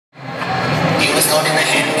holding a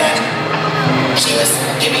handgun. She was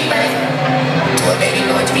giving birth to a baby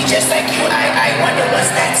boy to be just like you. I wonder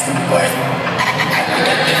what's that's worth. I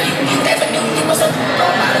wonder if you ever knew you was a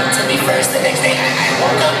role model to me first. The next day I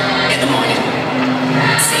woke up in the morning,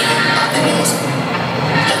 seeing you on the news,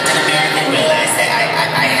 looked in the mirror and realized that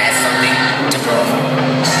I had something to prove.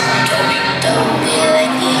 You told me, don't be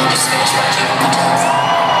like me. I just finished watching cartoons.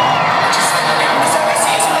 I just settled down because all I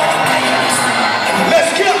see is mud and coyotes.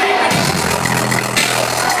 Let's go!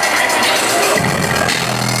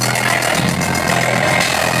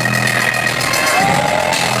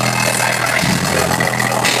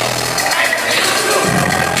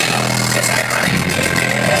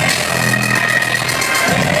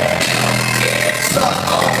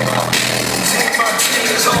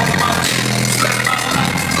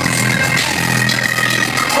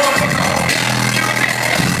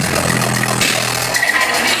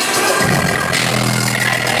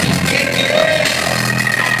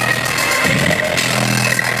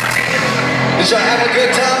 Did y'all have a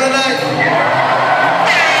good time tonight?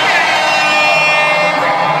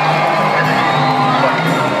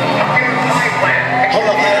 Hold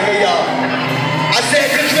up, I didn't hear y'all. I said,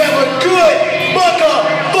 did you have a good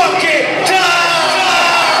motherfucking time?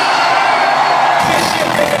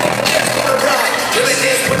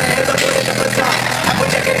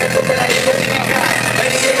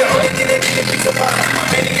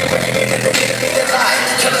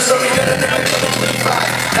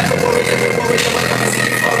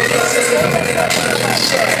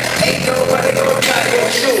 Ain't nobody gonna buy your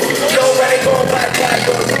shoe. Nobody gonna buy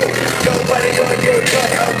your rule. Nobody gonna get a gun.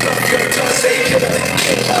 I'll come your tongue, say killer, then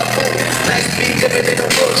kill my fool. Nice beat, living in the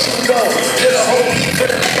bush, you go. Till the whole heat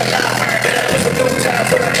feeling like a lie. Then I was a new time,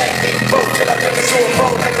 but I like me both. Till I make it to a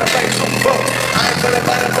phone like a right to vote. I ain't for the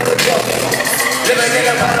bottom of the joke. Living in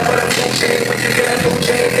the bottom of the food chain. When you get a new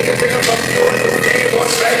chain, they can pick up from you a new day. One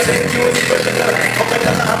stripes and you is special gun. I'm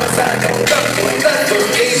another homicide, don't love you and love you.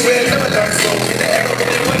 Games where never learn so. In the ever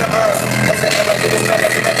really win the earth. That's the ever get it better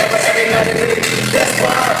than the ever everybody did. That's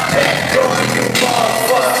why I'm back going you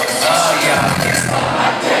motherfuckers. Oh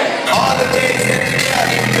yeah. All the things that you got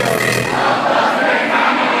in your head.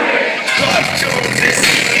 God told this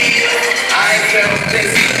year. I ain't felt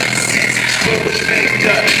this since school's been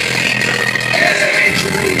done.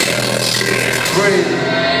 Elementary shit. Breathe.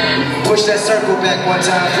 Push that circle back one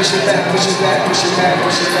time. Push it back, push it back, push it back,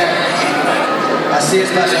 push it back. I see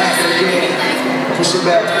it's about to happen again. Push it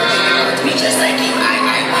back. To be just like you, I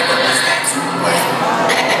wonder what's that's worth.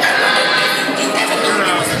 I wonder if you ever knew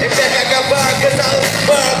me was a In fact, I got bars cause I was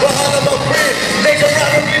bars, but all of my friends, they can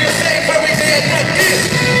rather be the same every day as like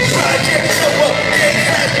this. Project Silver, gang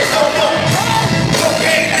crashing on up.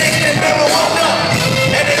 Cocaine, thinking marijuana.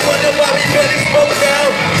 And they wonder why we really smoke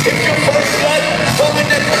down. If your first blood, bumming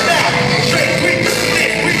at the mouth. Straight week,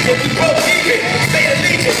 this week, we broke even. Stay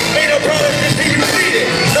allegiant, made a promise to see you bleed it.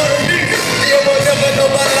 No reason, you will never know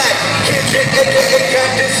my life. Kendrick, a.K.A. got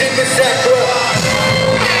this in the sack,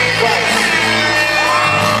 right.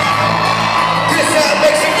 This how I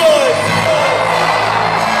make some noise.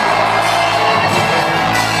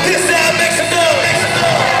 This how I make some noise.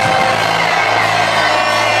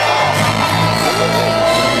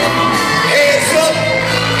 Hands up,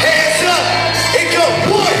 hands up. It go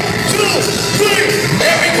 1, 2, 3.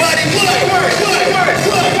 Everybody,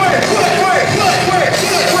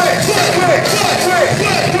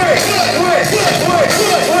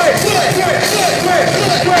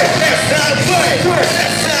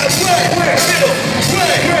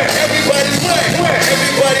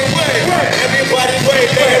 everybody wait,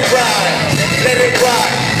 let it ride, let it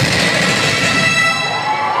ride.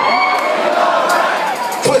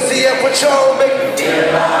 Pussy and patrol, make me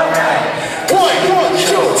feel alright. 1,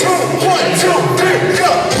 2, 3, go.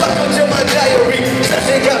 Welcome to my diary.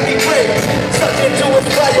 Something got me great. Something to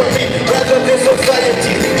inspire me. Rather than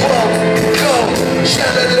society. Go,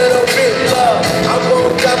 shine a little bit love. I'm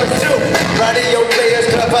going diamond too. Radio Players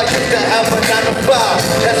Club, I used to have a 9 to 5.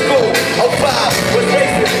 That's cool. I'm 5. Was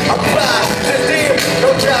racing. I'm 5. Just then,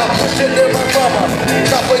 no job. Pushing in my mama.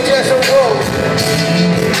 Top of gas and roll.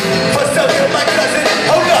 For some of my cousins,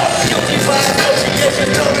 hold up. Guilty by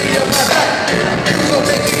association, story of my life. You gon'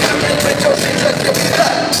 make me come and let your shit just get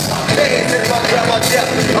stuck. Hands in my grandma death.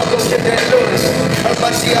 I'm gon' get that loose. Her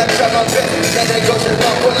money, I try my best. Then they go to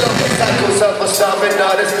my pull up. Cycles of a starving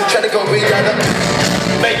artist. Try to go beyond them.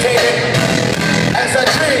 Maintain it as a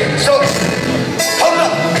dream. So, hold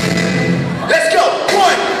up. Let's go.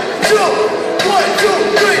 1, 2, 1,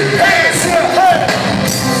 2, 3. Hands up.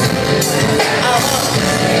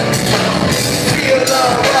 Feel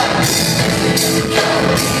alright.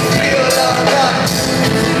 Feel alright.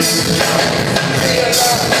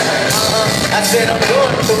 said I'm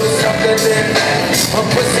going through something then. My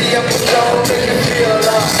pussy up a zone, make you feel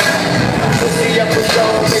love. Pussy up a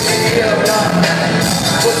zone, make you feel love.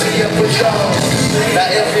 Pussy up a zone. Now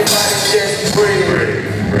everybody just breathe.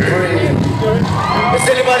 Breathe. Is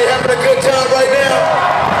anybody having a good time right now?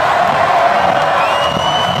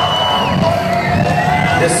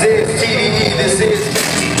 This is TDE, this is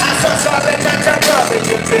I saw something that I'm loving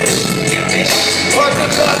you, bitch. Once we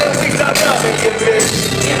call it, we start loving you,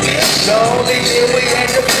 bitch. The only thing we had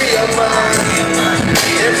to free of mind.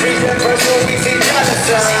 And free the person we see dollar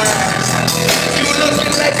sign. You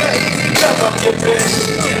looking like an easy come up, you bitch.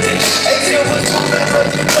 Asian was cool, I know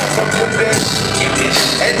you come from you, bitch.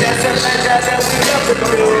 And that's a legend that we love to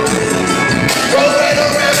do. Roll right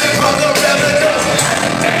around and call the revenue.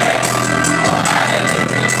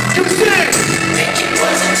 You sing! Think it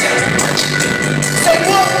wasn't telling what you do. Say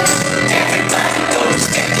what? Everybody knows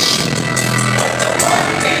that the shit. But the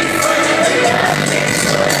one in front of you, I think it's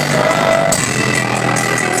forever.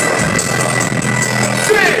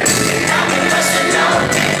 Sing! I've been hustling all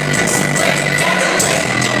day. That's the way, that way.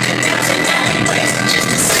 Don't announce it anyways, just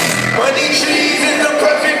the same. Money trees is the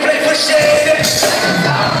perfect place for shade.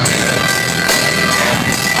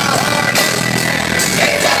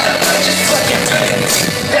 Ain't got no much, just fucking ready.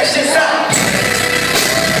 That's just how.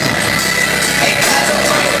 Ain't got no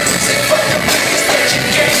money, say fuck the biggest that you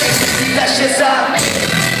get. That's just how.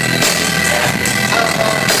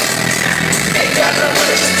 Ain't got no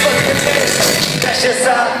money, just fucking ready. That's just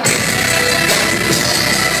how.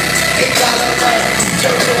 Ain't got no money,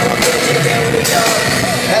 just fucking ready.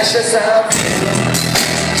 That's just how.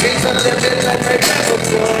 Dreams are living like they never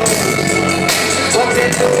go. What they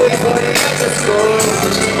do is for the other school.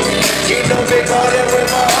 You know they call it with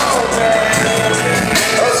my own man.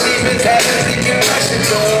 Oh, she been having me get rushing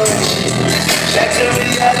though. Back to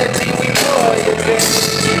reality, we boy, you bitch.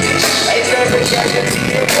 Ain't never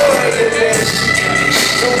reality, you boy, you bitch.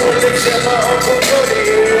 So what they said my uncle go to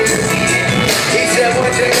you. He said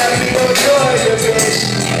one day I'll be your joy, you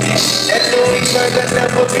bitch. And Louis Burger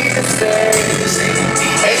never be the same.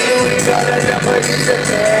 Hey Louis gotta never use the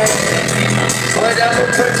name. But I'm a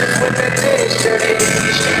purchase with the A.D.H.D.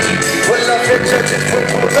 Pull up the churches with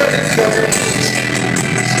more running coming.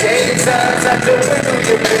 Game times out the window,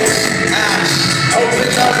 you bitch.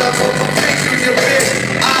 Open all up on my face, you bitch.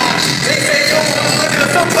 They say you wanna look at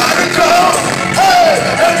somebody go. Hey,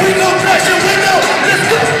 and we gon' flash your window. Let's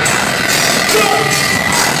go. Go.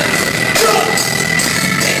 Go.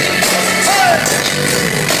 Hey.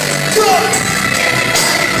 Go.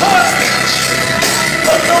 Hey.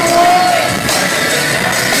 Look the wall.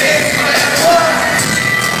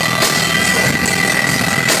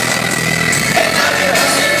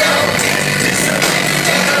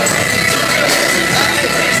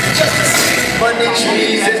 Money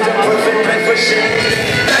trees is the perfect place for shade.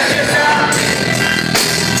 That's just how.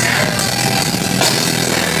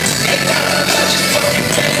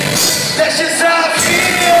 That's just how I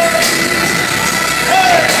feel.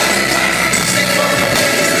 Hey.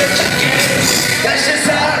 That's just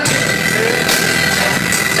how I feel.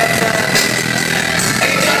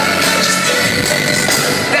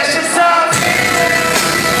 That's just how I feel.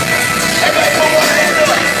 Everybody put one hand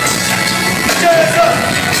up. Hands up.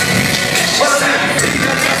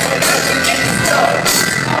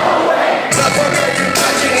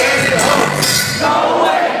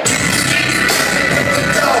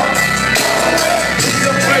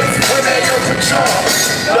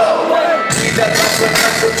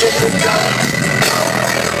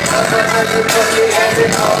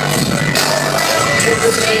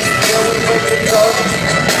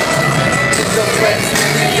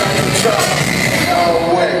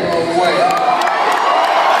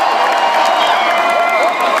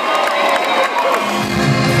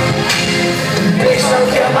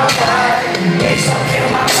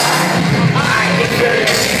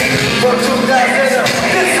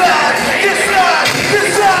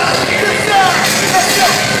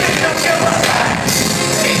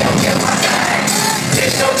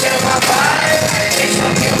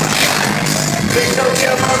 Please don't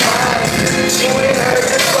kill my mind. You ain't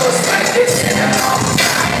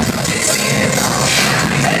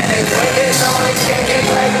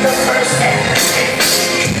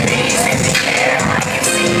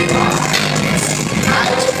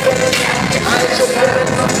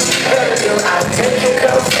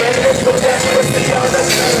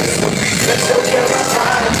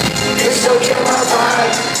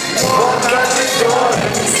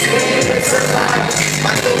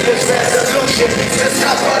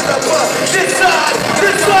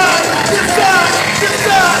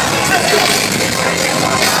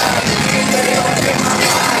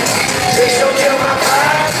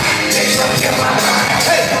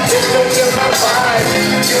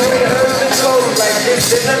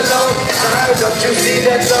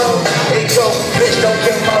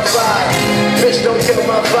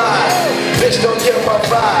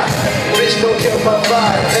kill my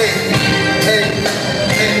vibe. Hey, hey,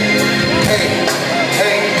 hey, hey,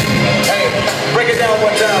 hey, hey. Break it down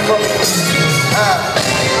one time for me.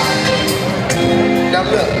 Now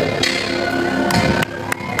look.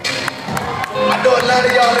 I know a lot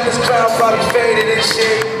of y'all in this crowd probably faded and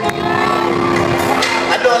shit.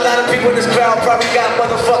 I know a lot of people in this crowd probably got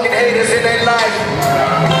motherfucking haters in their life.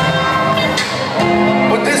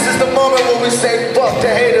 But this is the moment when we say fuck the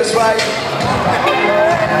haters, right?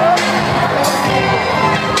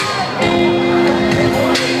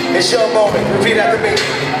 It's your moment. Repeat after me.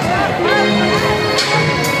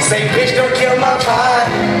 Say bitch don't kill my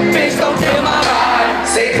vibe. Bitch, don't kill my vibe.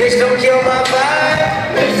 Say bitch don't kill my vibe.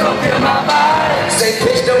 Bitch, don't kill my vibe. Say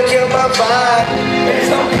bitch don't kill my vibe. Bitch,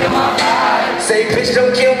 don't kill my vibe. Say bitch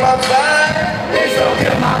don't kill my vibe. Bitch, don't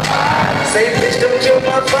kill my vibe. Say bitch don't kill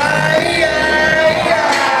my vibe. Bitch,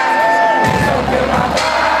 don't kill my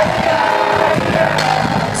vibe.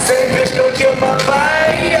 Say bitch don't kill my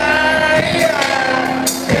vibe.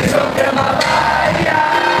 Bitch, don't kill my vibe.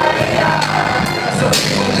 Some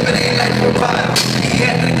people living their life for bottom. He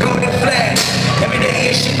had to go to flag. Every day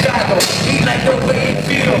in Chicago, he like the way he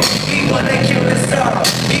feel. He wanna kill the song.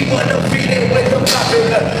 He wanna beat it with the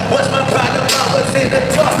popular. What's my problem? I was in the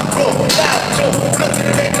top room, loud too. Look at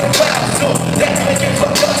the make a vibe so that's making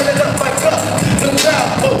fuck up to the love my cup. The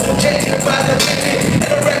crowd move, changing by the minute,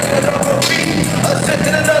 and a record on a beat. A sip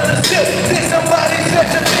and another sip. Think somebody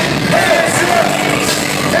such a thing. Hands up,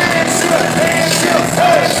 hands up, hands up,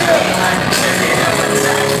 hands up.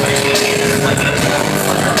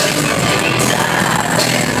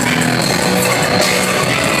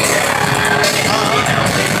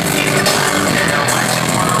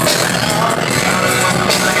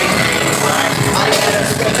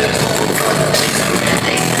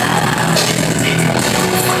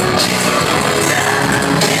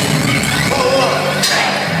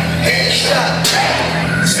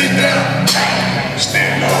 Sit down,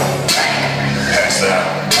 stand up, pass out,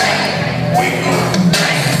 wake up,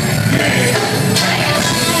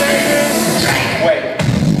 wait,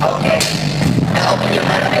 okay, now open your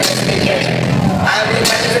mind up and listen to me. I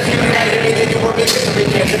reimagine if you united me, then you will be victory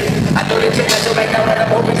cancer. I know that you're not so right now, and I'm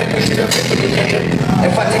hoping that you should have victory cancer.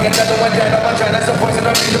 If I take another one down, I'm trying to support and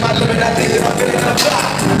I'm reaching my limit. I think that I'm feeling the block,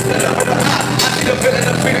 the love of the hot. I see the feeling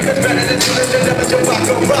of freedom that's better than soon as the devil to rock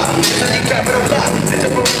or rock. It's like capital rock, it's a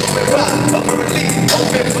movement rock, upper release,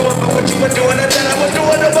 open floor, but what you were doing and then I was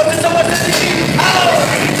doing about this, so what does it mean? Oh!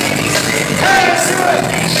 Hands up!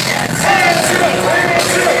 Hands up! Hands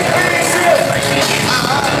up! Hands up!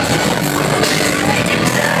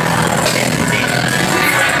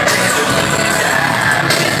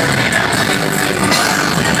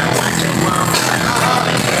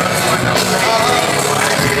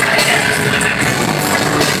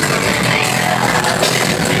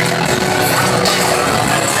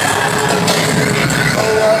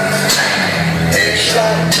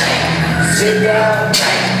 Sit down,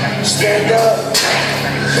 stand up,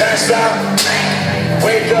 pass out,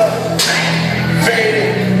 wake up, fade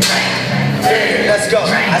it, let's go.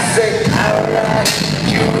 I say, I ride,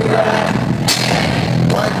 you ride,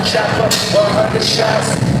 one chopper, 100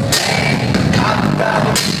 shots, I'm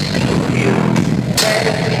about you,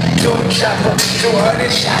 two chopper, 200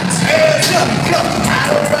 shots, hands up, go.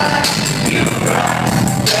 I ride, you ride,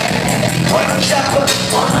 one chopper,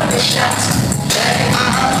 100 shots.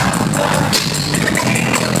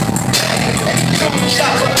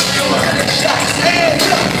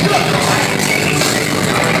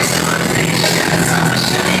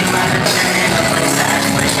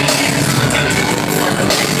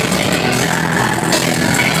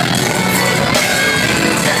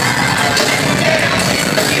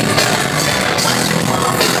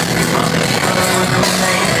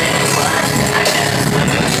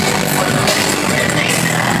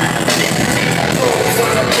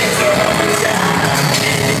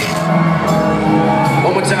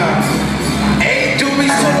 One more time.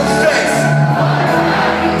 A.D.H.D.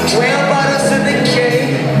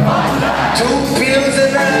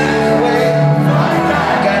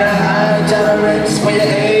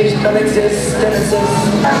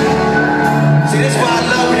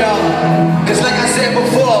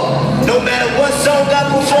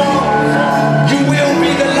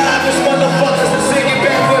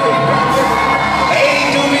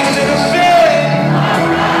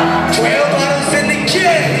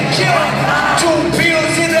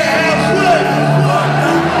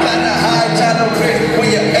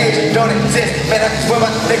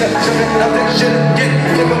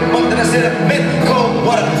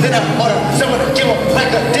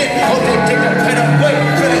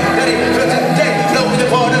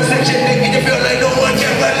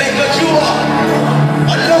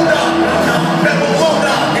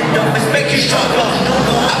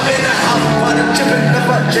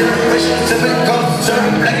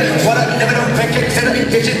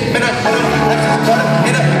 And I